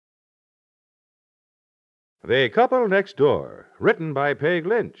The Couple Next Door, written by Peg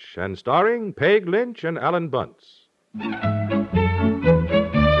Lynch and starring Peg Lynch and Alan Bunce.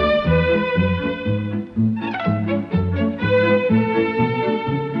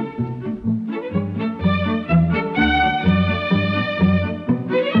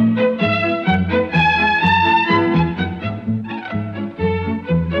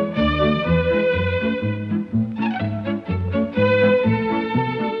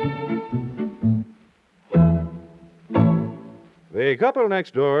 The Couple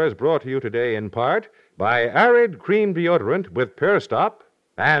Next Door is brought to you today in part by Arid Cream Deodorant with Pear Stop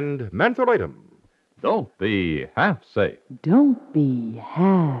and Mentholatum. Don't be half safe. Don't be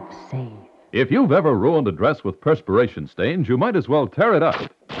half safe. If you've ever ruined a dress with perspiration stains, you might as well tear it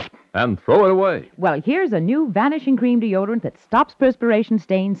up and throw it away. Well, here's a new Vanishing Cream Deodorant that stops perspiration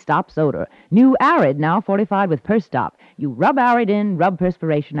stains, stops odor. New Arid, now fortified with Perstop. You rub Arid in, rub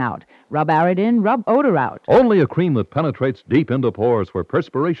perspiration out. Rub Arid in, rub odor out. Only a cream that penetrates deep into pores where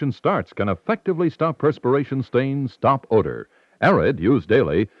perspiration starts can effectively stop perspiration stains, stop odor. Arid, used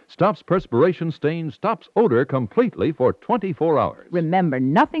daily, stops perspiration stains, stops odor completely for 24 hours. Remember,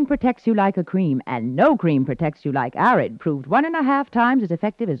 nothing protects you like a cream, and no cream protects you like Arid, proved 1.5 times as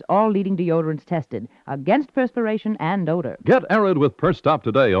effective as all leading deodorants tested against perspiration and odor. Get Arid with Perstop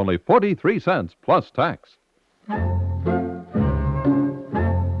today, only 43 cents plus tax.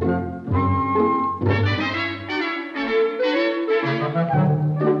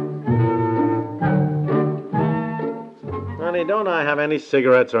 Honey, don't I have any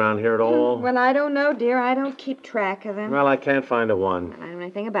cigarettes around here at all? Well, I don't know, dear. I don't keep track of them. Well, I can't find a one. I don't know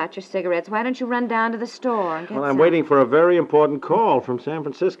anything about your cigarettes. Why don't you run down to the store and get Well, I'm some? waiting for a very important call from San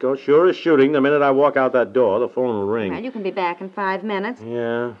Francisco. Sure as shooting, the minute I walk out that door, the phone will ring. Well, you can be back in 5 minutes.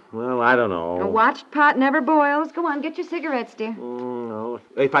 Yeah, well, I don't know. A watched pot never boils. Go on, get your cigarettes, dear. No.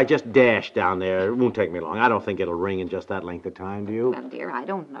 If I just dash down there, it won't take me long. I don't think it'll ring in just that length of time, do you? Well, dear, I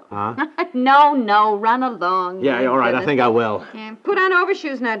don't know. Huh? No, run along. Yeah, all right, I think I will. Yeah, put on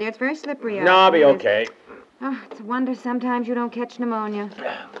overshoes now, dear. It's very slippery out. No, I'll be there. okay. Oh, it's a wonder sometimes you don't catch pneumonia.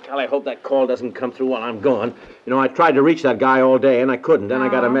 Well, I hope that call doesn't come through while I'm gone. You know, I tried to reach that guy all day, and I couldn't. Then I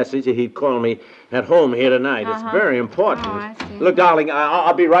got a message that he'd call me at home here tonight. It's very important. Oh, I see. Look, darling,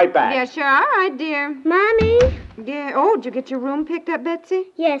 I'll be right back. Yeah, sure. All right, dear. Mommy? Yeah. Oh, did you get your room picked up, Betsy?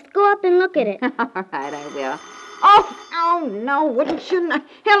 Yes, go up and look at it. All right, I will. Oh, no, shouldn't I?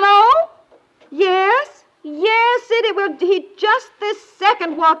 Hello? Yes? Yes, it will. He just this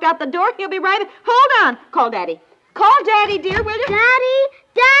second walked out the door. He'll be right. Hold on. Call Daddy. Call Daddy, dear, will you? Daddy!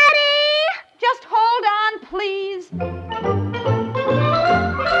 Just hold on, please.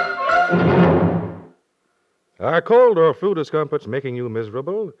 Are cold or flu discomforts making you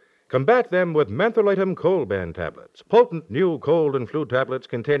miserable? Combat them with Mentholatum Cold Band tablets, potent new cold and flu tablets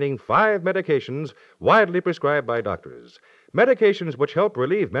containing 5 medications widely prescribed by doctors. Medications which help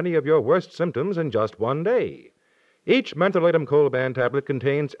relieve many of your worst symptoms in just one day. Each Mentholatum Cold Band tablet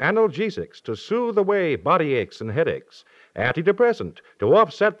contains analgesics to soothe away body aches and headaches, antidepressant to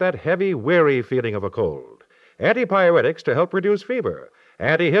offset that heavy, weary feeling of a cold, antipyretics to help reduce fever,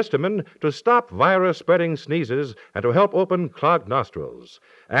 antihistamine to stop virus-spreading sneezes and to help open clogged nostrils.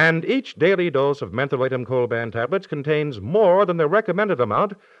 And each daily dose of Mentholatum Cold Band tablets contains more than the recommended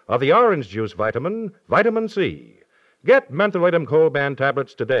amount of the orange juice vitamin, vitamin C. Get Mentholatum Cold Band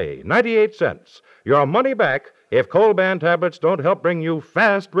tablets today, 98 cents. Your money back if Cold Band tablets don't help bring you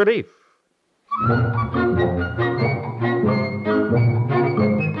fast relief.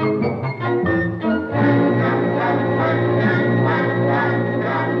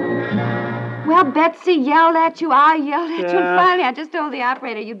 Well, Betsy yelled at you. I yelled at you. And finally, I just told the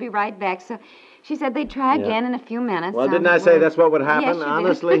operator you'd be right back. So she said they'd try again in a few minutes. Well, didn't I say that's what would happen? Yes, you did.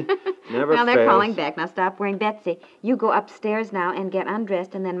 Honestly, never Well, they're fails. calling back. Now, stop worrying. Betsy, you go upstairs now and get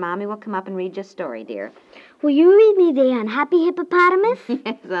undressed, and then Mommy will come up and read your story, dear. Will you read me the unhappy hippopotamus?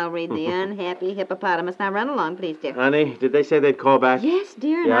 Yes, I'll read the unhappy hippopotamus. Now, run along, please, dear. Honey, did they say they'd call back? Yes,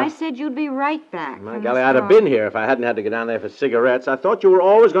 dear, Yeah? and I said you'd be right back. My from golly, the I'd have store. been here if I hadn't had to go down there for cigarettes. I thought you were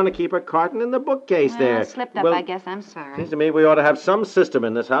always going to keep a carton in the bookcase Well, there. I slipped up, Well, I guess. I'm sorry. Seems to me we ought to have some system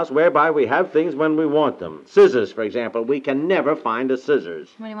in this house whereby we have things when we want them. Scissors, for example. We can never find a scissors.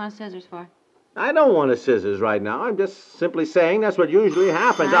 What do you want scissors for? I don't want a scissors right now. I'm just simply saying that's what usually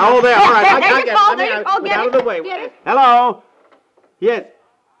happens. Oh, there. All right. I get it. There you go. Get out of the way. Get it. Hello. Yes.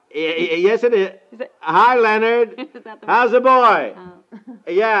 Yes, it is. Hi, Leonard. Is that the How's the boy? Oh.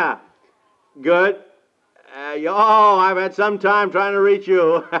 Yeah. Good. I've had some time trying to reach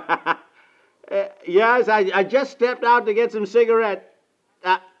you. Yes, I just stepped out to get some cigarettes.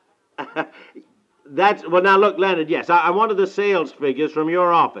 Well, now, look, Leonard, yes, I wanted the sales figures from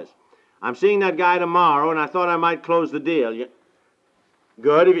your office. I'm seeing that guy tomorrow, and I thought I might close the deal.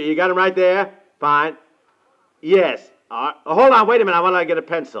 Good. You got him right there? Fine. Yes. Hold on. Wait a minute. I want to get a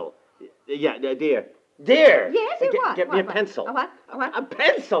pencil. Yeah, dear. Dear. Yes, what? Get me a pencil. A what? A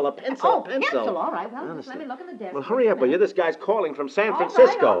pencil. Oh, pencil. All right. Well, just let me look in the desk. Well, hurry up, will you? This guy's calling from San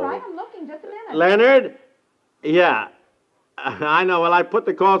Francisco. All right. I'm looking. Just a minute. Leonard? Yeah. I know. Well, I put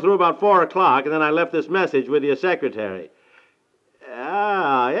the call through about 4 o'clock, and then I left this message with your secretary.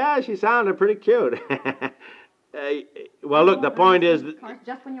 Oh, yeah, she sounded pretty cute. Well, look, the point is, Of course,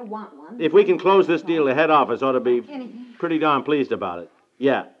 just when you want one. if we can close this deal, the head office ought to be pretty darn pleased about it.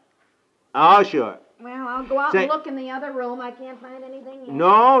 Yeah. Oh, sure. Well, I'll go out Say- and look in the other room. I can't find anything yet.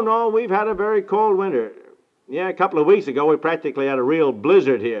 No, we've had a very cold winter. Yeah, a couple of weeks ago, we practically had a real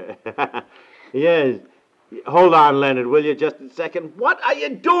blizzard here. Yes. Hold on, Leonard, will you, just a second? What are you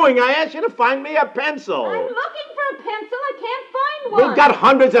doing? I asked you to find me a pencil. I'm looking for a pencil. I can't find one. We've got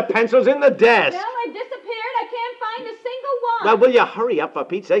hundreds of pencils in the desk. Well, they disappeared. I can't find a single one. Well, will you hurry up, for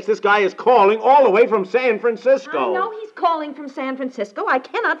Pete's sakes? This guy is calling all the way from San Francisco. I know he's calling from San Francisco. I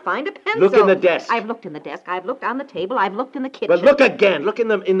cannot find a pencil. Look in the desk. I've looked in the desk. I've looked on the table. I've looked in the kitchen. Well, look again. Look in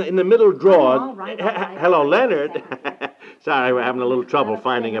the middle drawer. All right. Hello, Leonard. Sorry, we're having a little trouble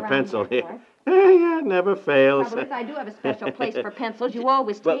finding a pencil here. Yeah, never fails. Well, I do have a special place for pencils. You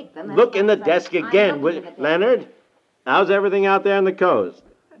always take them. Look in the desk again, will you? Leonard? How's everything out there on the coast?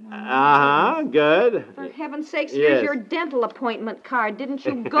 Good. For heaven's sakes, Yes. here's your dental appointment card. Didn't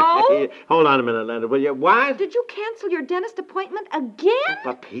you go? Hold on a minute, Leonard, will you? What? Did you cancel your dentist appointment again?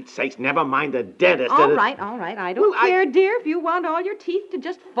 For Pete's sakes, never mind the dentist. All right. I don't care, dear, if you want all your teeth to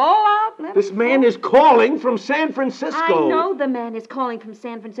just fall out. Let This them man fall. is calling from San Francisco. I know the man is calling from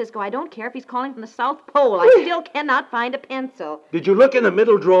San Francisco. I don't care if he's calling from the South Pole. I still cannot find a pencil. Did you look in the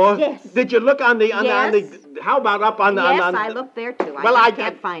middle drawer? Yes. Did you look on the... Yes. How about up on the... Yes, on I looked there, too. Well, I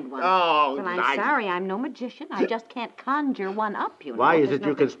can't find one. Oh, Well, I'm sorry. I'm no magician. I just can't conjure one up, you know. Why is There's it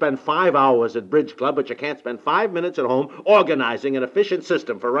you nothing- can spend 5 hours at Bridge Club, but you can't spend 5 minutes at home organizing an efficient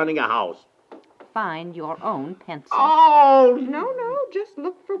system for running a house? Find your own pencil. Oh! No, just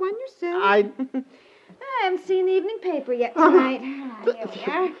look for one yourself. I haven't seen the evening paper yet tonight. Here we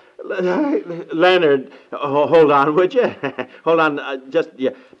are. Leonard, hold on, would you? Hold on,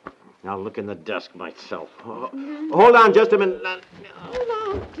 yeah. I'll look in the desk myself. Hold on just a minute.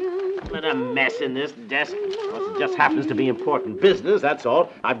 What a mess in this desk. Well, it just happens to be important business, that's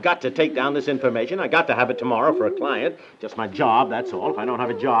all. I've got to take down this information. I got to have it tomorrow for a client. Just my job, that's all. If I don't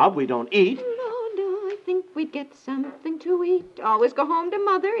have a job, we don't eat. No, I think we'd get something to eat. Always go home to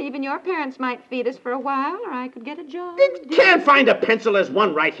Mother. Even your parents might feed us for a while, or I could get a job. Can't find a pencil. There's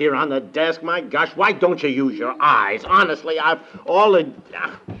one right here on the desk. My gosh, why don't you use your eyes? Honestly, I've all the...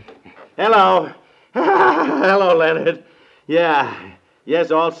 Hello. Hello, Leonard. Yeah.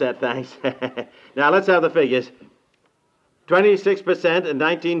 Yes, all set, thanks. Now, let's have the figures. 26% in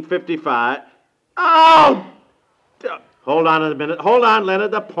 1955. Oh! Hold on a minute. Hold on,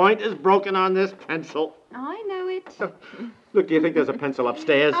 Leonard. The point is broken on this pencil. I know it. Look, do you think there's a pencil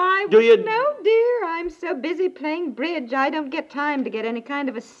upstairs? No, dear. I'm so busy playing bridge, I don't get time to get any kind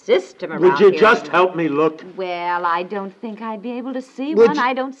of a system around Would you here. just help me look? Well, I don't think I'd be able to see Would one. you-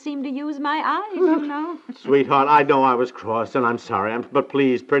 I don't seem to use my eyes, you know. Sweetheart, I know I was cross, and I'm sorry. But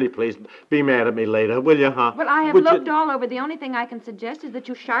please, pretty please, be mad at me later, will you, huh? Well, I have Would looked you, all over. The only thing I can suggest is that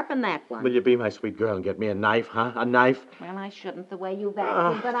you sharpen that one. Will you be my sweet girl and get me a knife, huh? A knife? Well, I shouldn't the way you've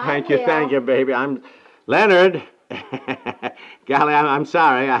acted, but I Thank will. you, baby. Leonard. Golly, I'm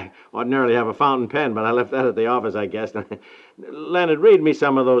sorry. I ordinarily have a fountain pen, but I left that at the office, I guess. Leonard, read me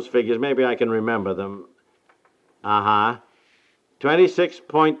some of those figures. Maybe I can remember them.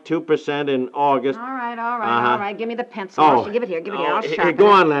 26.2% in August. All right. Give me the pencil. Oh. Give it here. I'll Here, sharpen go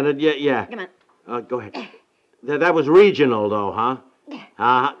it. on, Leonard. Yeah. Come on. Go ahead. That was regional, though, huh?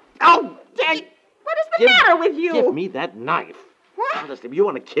 Oh, dang! What is the matter with you? Give me that knife. What? Honestly, you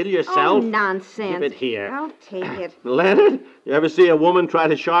want to kill Oh, yourself? nonsense. Give it here. I'll take it. Leonard, you ever see a woman try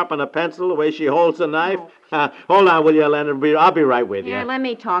to sharpen a pencil the way she holds a knife? Hold on, will you, Leonard? I'll be right with you. Here, let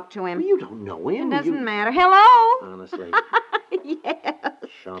me talk to him. You don't know him. It doesn't matter. Hello? Honestly. Yes.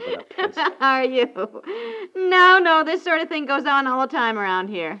 Sharpen a pencil. How are you? No, this sort of thing goes on all the time around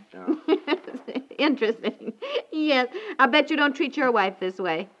here. Oh. Interesting. Yes, I bet you don't treat your wife this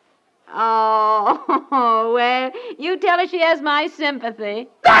way. Oh, well, you tell her she has my sympathy.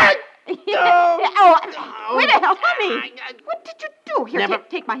 Wait the hell, honey. What did you do? Here,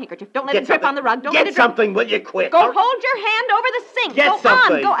 take my handkerchief. Don't let it drip on the rug. Don't let it Get drip. something, will you, quick? Go hold your hand over the sink. Get Go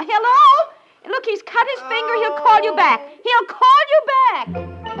something. on. Go. Hello? Look, he's cut his finger. He'll call you back. He'll call you back.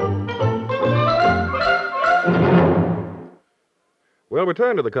 We'll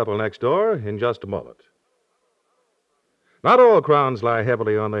return to the couple next door in just a moment. Not all crowns lie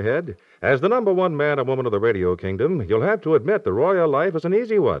heavily on the head. As the number one man or woman of the radio kingdom, you'll have to admit the royal life is an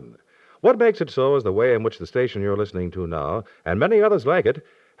easy one. What makes it so is the way in which the station you're listening to now, and many others like it,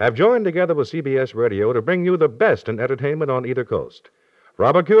 have joined together with CBS Radio to bring you the best in entertainment on either coast.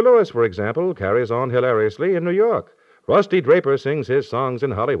 Robert Q. Lewis, for example, carries on hilariously in New York. Rusty Draper sings his songs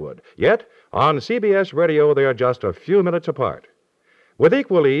in Hollywood. Yet, on CBS Radio, they are just a few minutes apart. With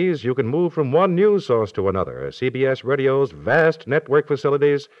equal ease, you can move from one news source to another as CBS Radio's vast network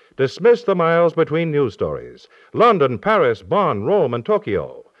facilities dismiss the miles between news stories. London, Paris, Bonn, Rome, and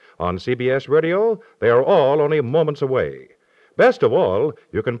Tokyo. On CBS Radio, they are all only moments away. Best of all,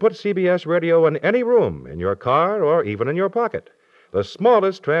 you can put CBS Radio in any room, in your car, or even in your pocket. The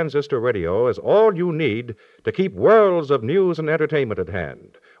smallest transistor radio is all you need to keep worlds of news and entertainment at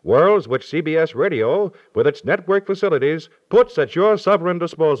hand. Worlds which CBS Radio, with its network facilities, puts at your sovereign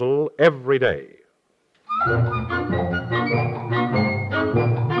disposal every day.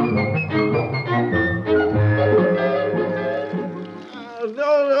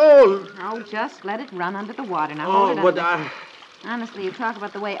 Oh, just let it run under the water. Now hold it under. Honestly, you talk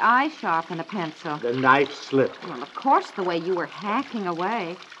about the way I sharpen a pencil. The knife slipped. Well, of course, the way you were hacking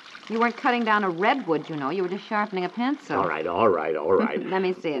away. You weren't cutting down a redwood, you know. You were just sharpening a pencil. All right. Let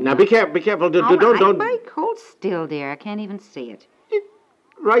me see it. Now, be careful. Don't. Mike, hold still, dear. I can't even see it.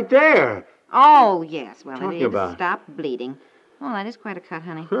 Right there. Oh, yes. Well, Talking it about? Stopped bleeding. Oh, that is quite a cut,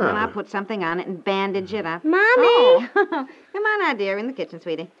 honey. Huh. Well, I'll put something on it and bandage it up. Mommy! Oh. Come on now, dear. In the kitchen,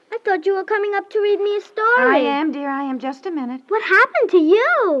 sweetie. I thought you were coming up to read me a story. I am, dear. I am. Just a minute. What happened to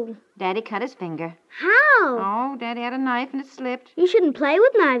you? Daddy cut his finger. How? Oh, Daddy had a knife and it slipped. You shouldn't play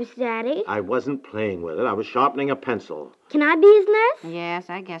with knives, Daddy. I wasn't playing with it. I was sharpening a pencil. Can I be his nurse? Yes,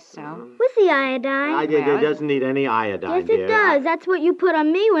 I guess so. With the iodine? It doesn't need any iodine, Yes, dear. it does. That's what you put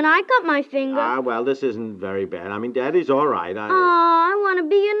on me when I cut my finger. Well, this isn't very bad. I mean, Daddy's all right. I want to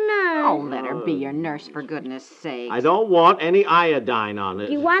be a nurse. Oh, let her be your nurse, for goodness sake. I don't want any iodine on it.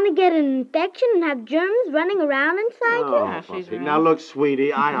 Do you want to get an infection and have germs running around inside you? Oh, Yeah, she's puppy. right. Now, look,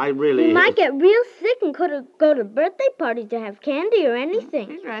 sweetie, I really... You might get real sick and could go to birthday parties to have candy or anything.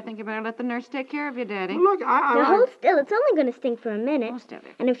 She's right. I think you better let the nurse take care of you, Daddy. Look, Now hold still. It's only going to stink for a minute. Hold still,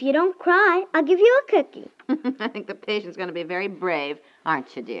 dear. And if you don't cry, I'll give you a cookie. I think the patient's going to be very brave,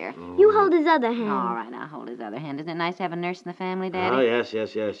 aren't you, dear? You hold his other hand. All right, I'll hold his other hand. Isn't it nice to have a nurse in the family, Daddy? Oh, yes.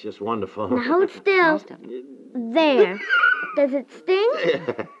 Just wonderful. Now hold still. Hold still. There. Does it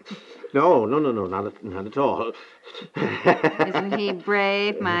sting? No, not at all. Isn't he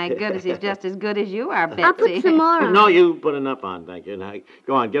brave? My goodness, he's just as good as you are, Betsy. I'll put some more on. No, you put enough on, thank you. Now,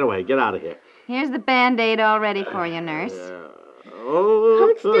 go on, get away, get out of here. Here's the Band-Aid all ready for you, nurse.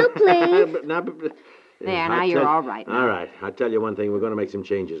 Hold still, please. Now you're all right now. All right. I'll tell you one thing. We're going to make some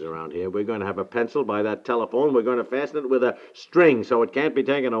changes around here. We're going to have a pencil by that telephone. We're going to fasten it with a string so it can't be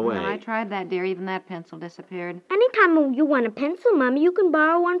taken away. Well, I tried that, dear. Even that pencil disappeared. Anytime you want a pencil, Mommy, you can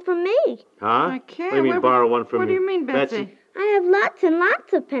borrow one from me. Huh? I can't. What do you mean, borrow one from What me? do you mean, Betsy? I have lots and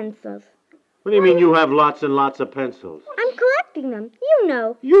lots of pencils. What do you mean you have lots and lots of pencils? I'm collecting them. You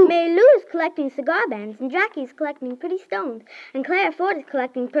know. You? Mary Lou is collecting cigar bands, and Jackie's collecting pretty stones, and Claire Ford is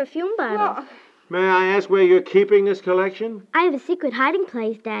collecting perfume bottles. May I ask where you're keeping this collection? I have a secret hiding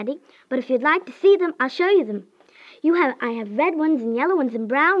place, Daddy, but if you'd like to see them, I'll show you them. I have red ones and yellow ones and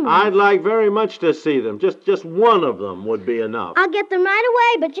brown ones. I'd like very much to see them. Just one of them would be enough. I'll get them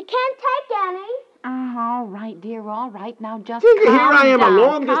right away, but you can't take any. All right, dear, all right. Now just Here calm I am, down. a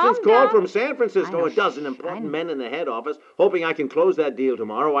long-distance Calm call down. from San Francisco. I know. A dozen I important know. men in the head office, hoping I can close that deal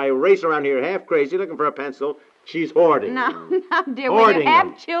tomorrow. I race around here half crazy looking for a pencil. She's hoarding. No, dear, when Hoarding you have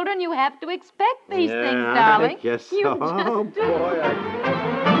them. children, you have to expect these Yeah, things, darling. I guess so. You Oh, just do.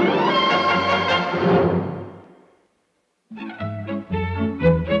 boy.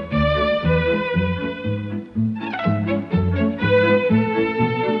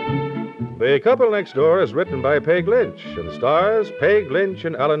 The Couple Next Door is written by Peg Lynch and stars Peg Lynch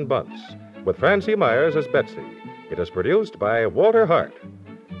and Alan Bunce, with Francie Myers as Betsy. It is produced by Walter Hart.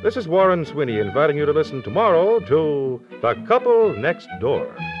 This is Warren Sweeney inviting you to listen tomorrow to The Couple Next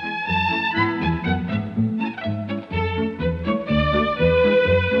Door.